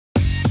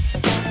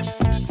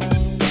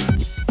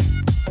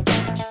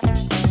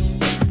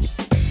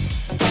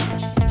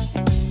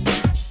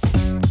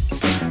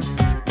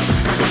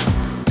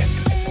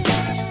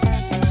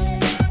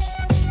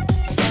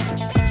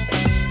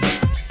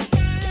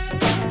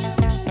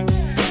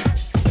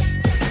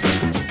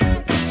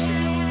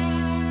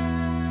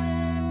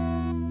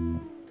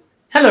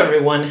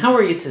everyone, how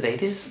are you today?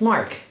 This is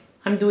Mark.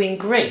 I'm doing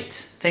great.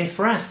 Thanks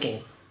for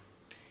asking.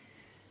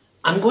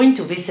 I'm going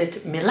to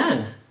visit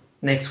Milan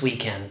next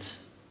weekend.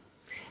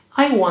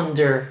 I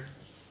wonder,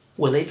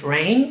 will it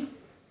rain?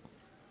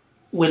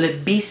 Will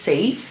it be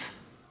safe?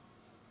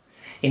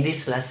 In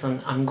this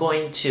lesson, I'm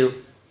going to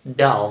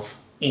delve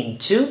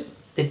into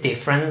the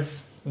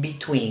difference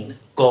between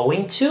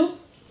going to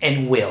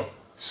and will.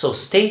 So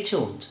stay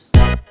tuned.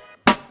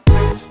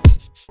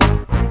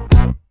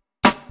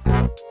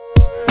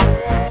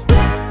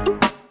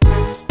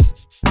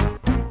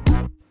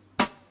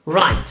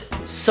 Right,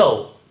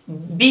 so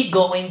be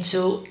going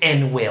to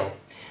and will.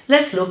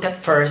 Let's look at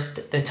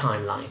first the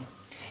timeline.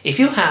 If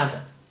you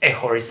have a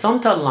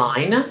horizontal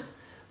line,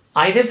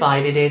 I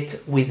divided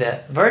it with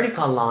a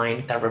vertical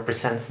line that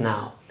represents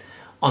now.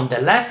 On the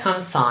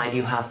left-hand side,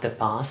 you have the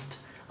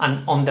past,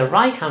 and on the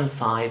right-hand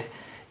side,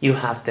 you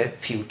have the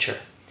future.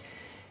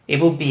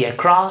 It will be a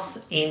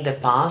cross in the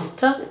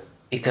past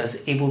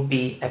because it will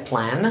be a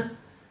plan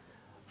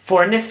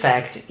for an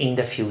effect in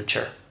the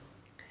future.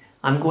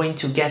 I'm going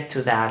to get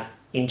to that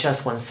in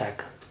just 1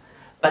 second.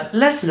 But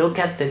let's look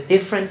at the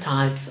different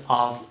types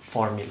of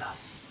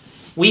formulas.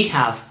 We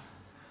have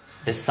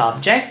the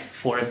subject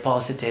for a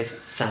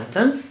positive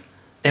sentence.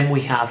 Then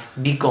we have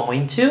be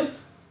going to,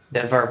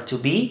 the verb to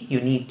be.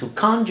 You need to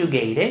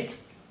conjugate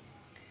it.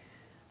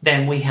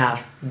 Then we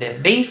have the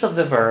base of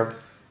the verb,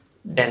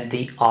 then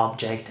the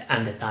object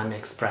and the time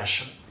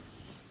expression.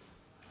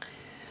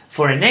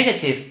 For a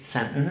negative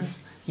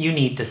sentence, you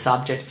need the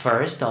subject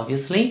first,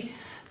 obviously.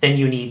 Then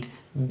you need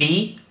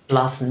be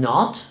plus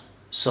not,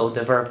 so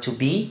the verb to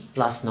be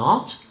plus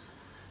not.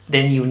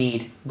 Then you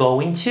need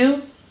going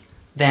to,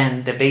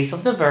 then the base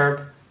of the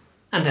verb,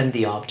 and then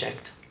the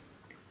object.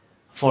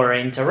 For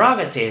an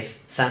interrogative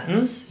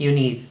sentence, you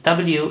need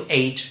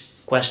WH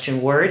question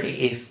word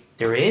if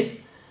there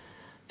is.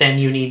 Then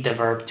you need the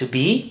verb to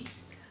be,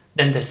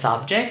 then the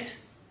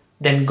subject,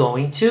 then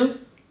going to,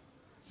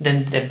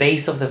 then the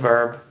base of the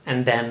verb,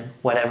 and then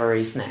whatever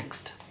is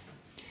next.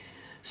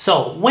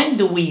 So, when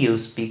do we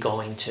use be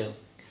going to?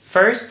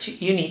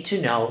 First, you need to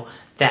know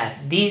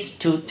that these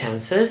two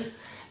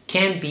tenses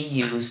can be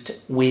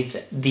used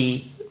with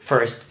the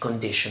first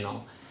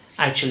conditional.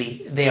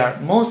 Actually, they are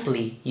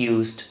mostly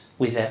used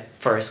with the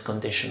first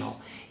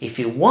conditional. If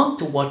you want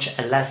to watch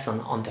a lesson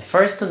on the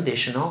first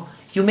conditional,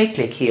 you may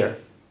click here.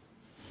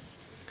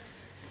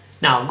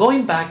 Now,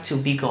 going back to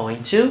be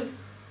going to,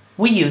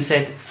 we use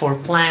it for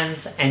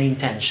plans and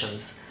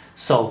intentions.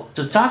 So,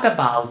 to talk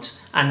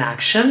about an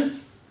action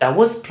that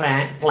was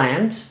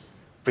planned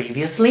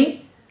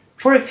previously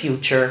for a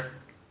future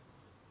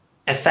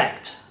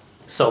effect.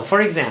 So,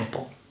 for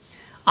example,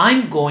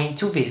 I'm going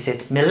to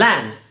visit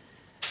Milan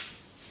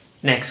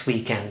next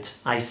weekend,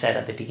 I said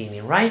at the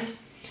beginning, right?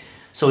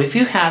 So if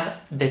you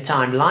have the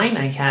timeline,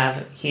 I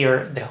have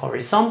here the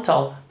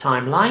horizontal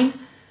timeline.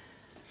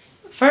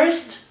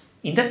 First,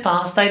 in the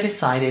past, I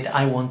decided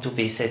I want to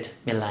visit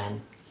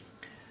Milan.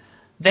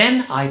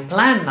 Then I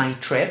plan my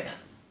trip.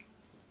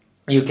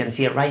 You can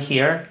see it right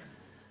here.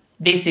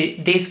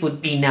 This would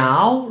be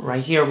now,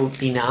 right here would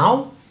be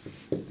now.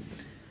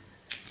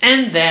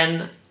 And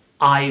then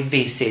I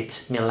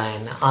visit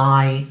Milan.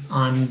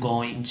 I'm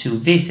going to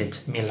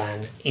visit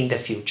Milan in the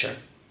future.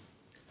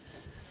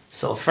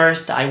 So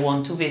first I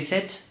want to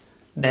visit,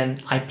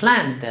 then I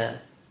plan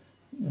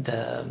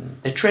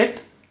the trip,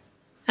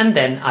 and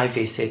then I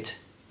visit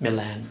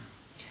Milan.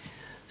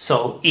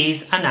 So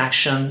is an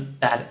action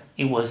that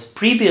it was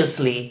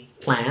previously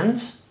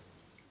planned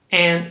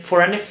and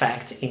for an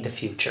effect in the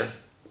future.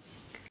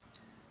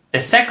 The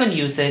second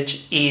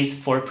usage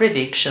is for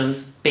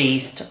predictions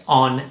based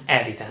on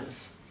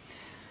evidence.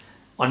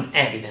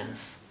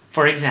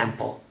 For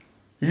example,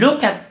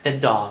 look at the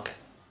dog.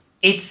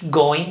 It's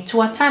going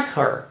to attack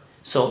her.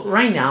 So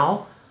right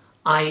now,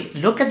 I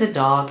look at the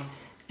dog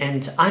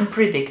and I'm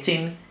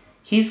predicting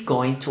he's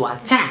going to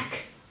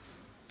attack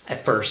a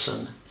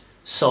person.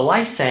 So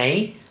I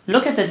say,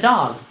 look at the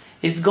dog.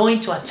 He's going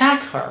to attack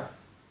her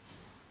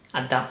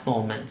at that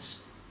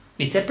moment.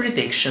 It's a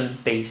prediction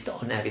based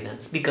on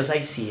evidence because I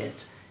see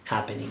it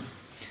happening.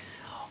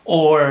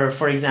 Or,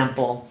 for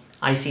example,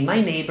 I see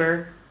my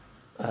neighbor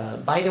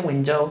by the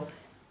window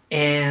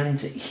and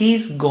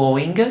he's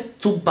going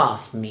to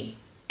buzz me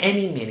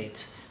any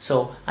minute.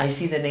 So I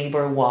see the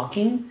neighbor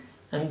walking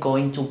and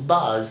going to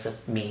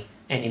buzz me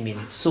any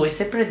minute. So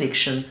it's a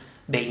prediction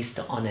based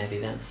on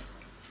evidence.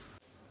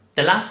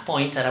 The last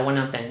point that I want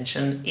to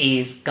mention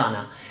is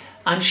gonna.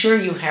 I'm sure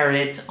you heard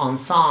it on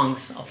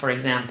songs, for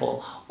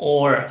example,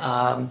 or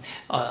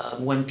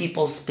when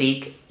people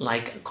speak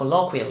like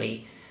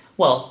colloquially.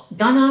 Well,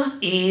 gonna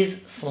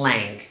is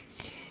slang.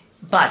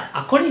 But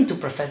according to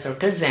Professor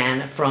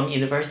Kazan from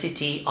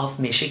University of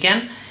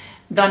Michigan,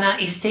 gonna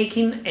is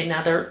taking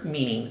another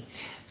meaning.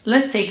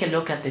 Let's take a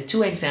look at the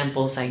two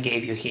examples I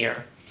gave you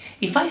here.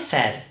 If I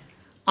said,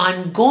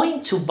 I'm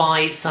going to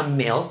buy some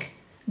milk,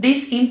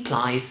 this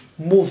implies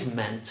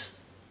movement.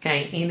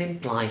 Okay, it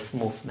implies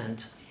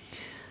movement.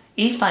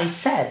 If I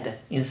said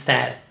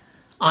instead,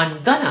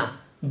 I'm gonna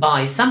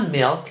buy some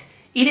milk,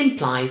 it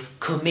implies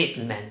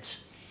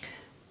commitment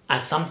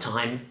at some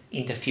time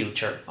in the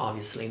future.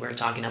 Obviously, we're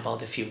talking about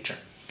the future.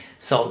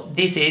 So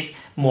this is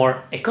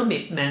more a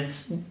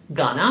commitment,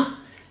 gonna,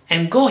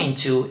 and going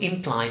to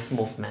implies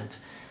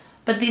movement.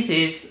 But this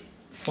is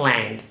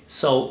slang,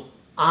 so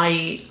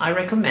I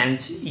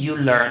recommend you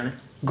learn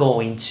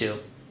going to.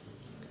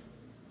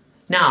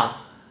 Now,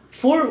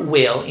 for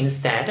will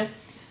instead,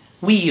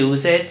 we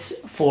use it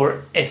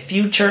for a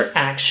future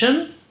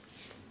action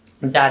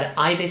that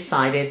I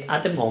decided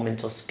at the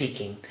moment of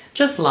speaking.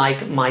 Just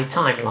like my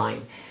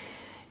timeline.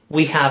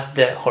 We have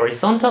the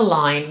horizontal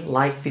line,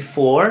 like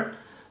before,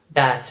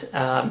 that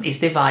is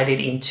divided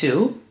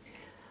into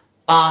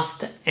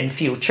past and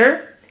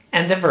future,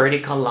 and the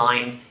vertical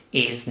line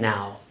is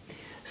now.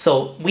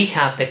 So we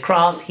have the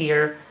cross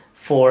here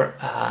for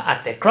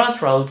at the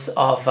crossroads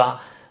of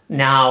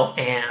now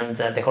and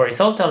the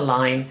horizontal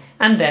line,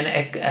 and then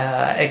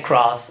a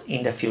cross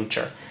in the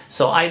future.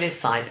 So I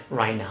decide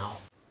right now.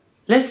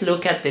 Let's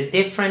look at the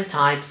different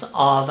types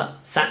of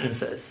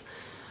sentences.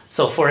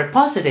 So for a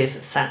positive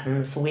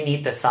sentence, we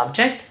need the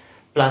subject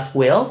plus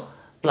will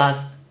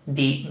plus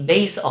the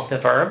base of the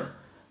verb,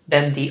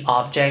 then the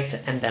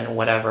object, and then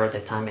whatever the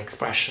time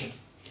expression.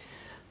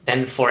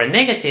 Then for a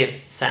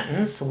negative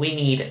sentence, we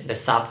need the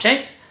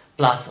subject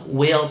plus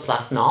will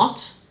plus not,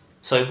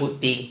 so it would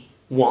be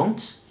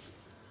won't,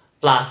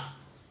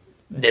 plus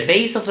the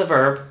base of the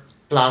verb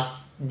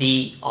plus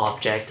the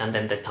object, and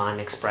then the time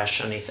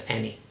expression, if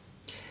any.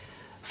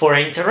 For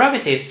an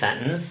interrogative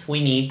sentence,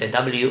 we need the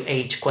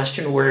WH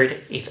question word,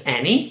 if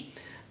any,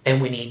 then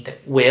we need the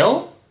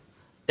will,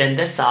 then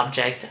the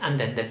subject, and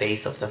then the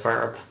base of the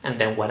verb, and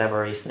then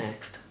whatever is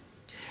next.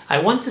 I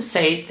want to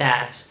say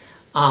that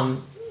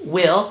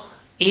will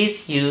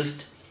is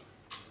used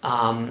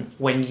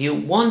when you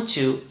want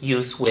to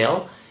use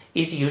will,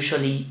 is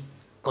usually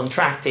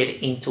contracted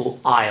into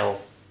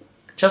I'll,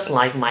 just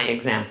like my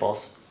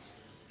examples.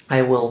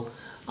 I will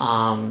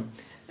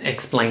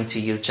explain to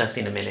you just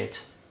in a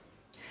minute.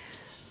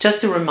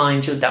 Just to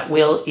remind you that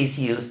will is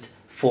used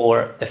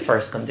for the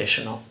first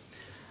conditional.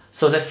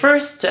 So the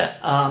first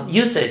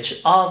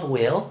usage of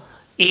will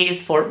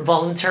is for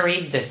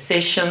voluntary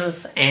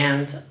decisions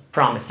and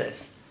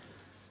promises.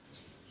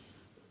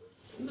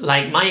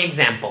 Like my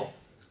example,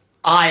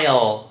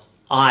 I'll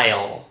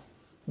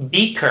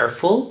be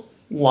careful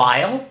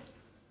while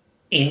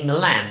in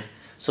Milan.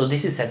 So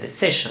this is a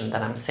decision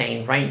that I'm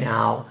saying right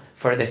now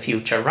for the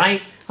future,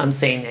 right? I'm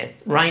saying it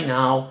right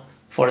now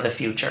for the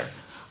future.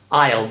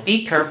 I'll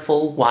be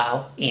careful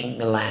while in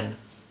Milan.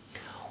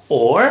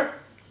 Or,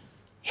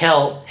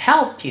 he'll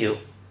help you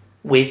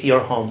with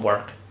your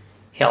homework.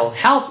 He'll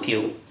help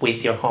you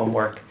with your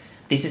homework.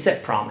 This is a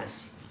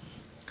promise.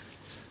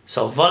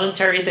 So,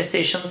 voluntary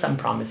decisions and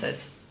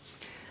promises.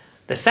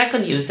 The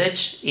second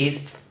usage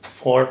is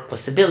for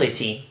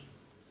possibility.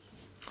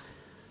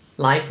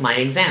 Like my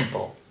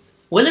example.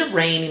 Will it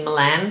rain in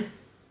Milan?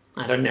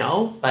 I don't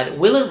know, but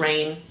will it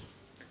rain?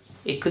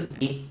 It could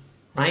be,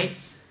 right?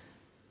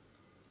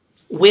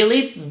 Will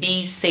it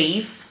be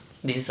safe?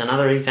 This is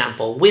another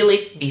example. Will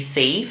it be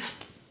safe?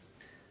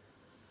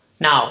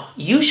 Now,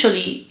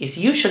 it's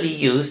usually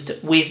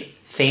used with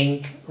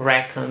think,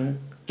 reckon,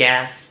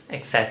 guess,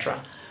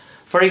 etc.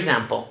 For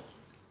example,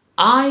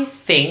 I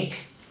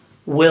think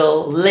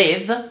we'll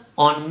live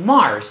on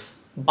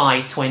Mars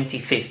by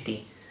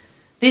 2050.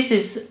 This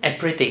is a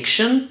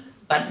prediction,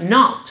 but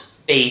not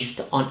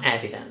based on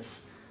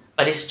evidence.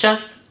 But it's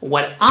just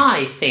what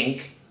I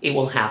think it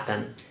will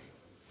happen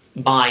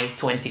by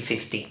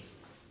 2050.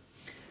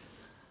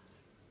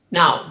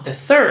 Now, the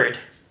third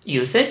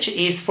usage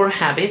is for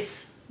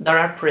habits that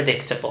are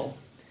predictable.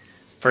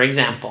 For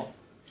example,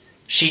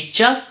 she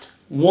just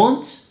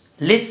won't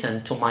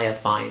listen to my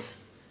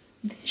advice.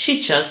 She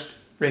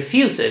just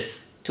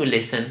refuses to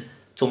listen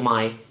to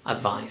my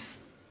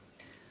advice.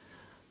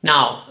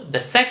 Now,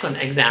 the second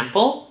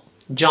example,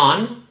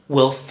 John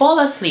will fall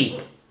asleep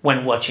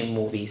when watching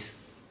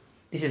movies.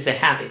 This is a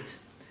habit.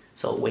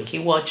 So when he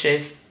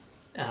watches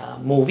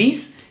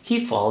movies,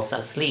 he falls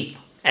asleep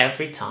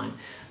every time.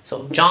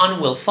 So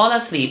John will fall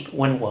asleep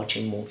when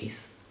watching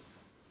movies.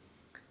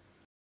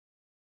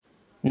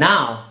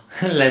 Now,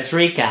 let's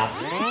recap.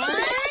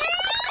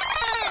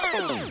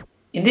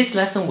 In this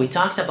lesson, we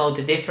talked about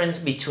the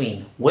difference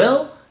between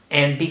will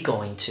and be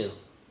going to.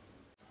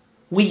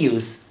 We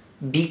use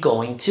be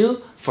going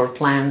to for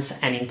plans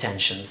and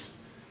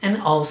intentions,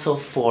 and also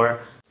for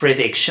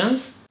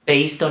predictions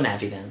based on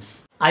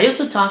evidence. I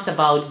also talked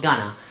about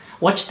gonna.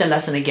 Watch the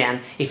lesson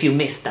again if you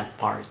missed that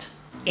part.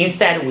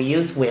 Instead, we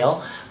use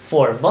will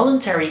for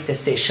voluntary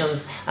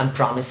decisions and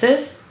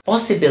promises,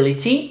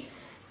 possibility,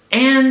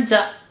 and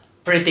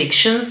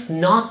predictions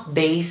not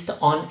based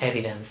on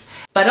evidence.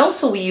 But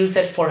also we use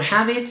it for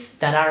habits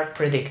that are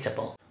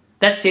predictable.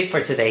 That's it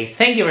for today.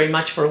 Thank you very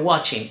much for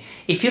watching.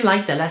 If you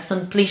liked the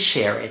lesson, please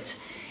share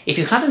it. If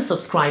you haven't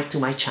subscribed to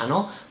my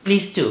channel,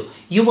 please do.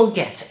 You will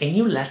get a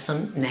new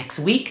lesson next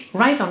week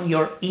right on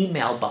your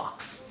email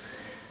box.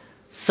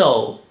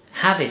 So,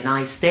 have a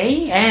nice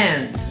day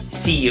and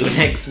see you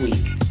next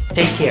week.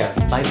 Take care.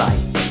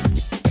 Bye-bye.